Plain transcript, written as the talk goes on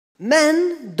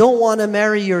Men don't want to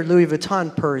marry your Louis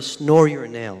Vuitton purse nor your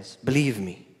nails, believe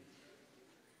me.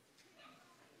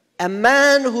 A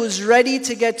man who's ready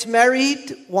to get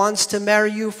married wants to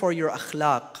marry you for your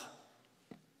akhlaq,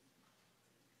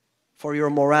 for your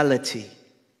morality,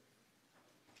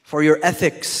 for your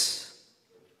ethics,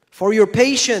 for your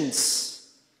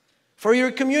patience, for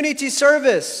your community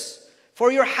service,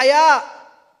 for your haya.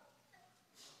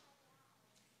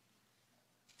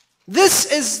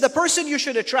 This is the person you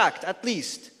should attract, at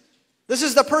least. This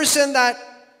is the person that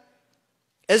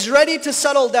is ready to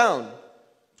settle down.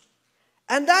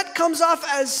 And that comes off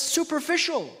as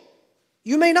superficial.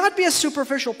 You may not be a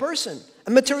superficial person,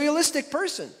 a materialistic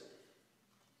person.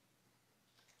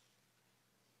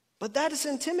 But that is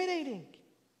intimidating.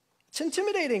 It's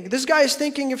intimidating. This guy is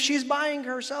thinking if she's buying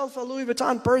herself a Louis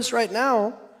Vuitton purse right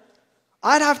now,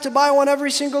 I'd have to buy one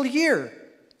every single year.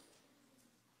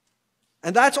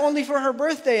 And that's only for her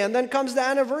birthday, and then comes the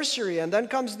anniversary, and then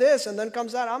comes this, and then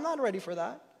comes that. I'm not ready for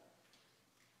that.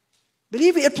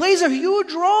 Believe me, it plays a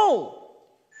huge role.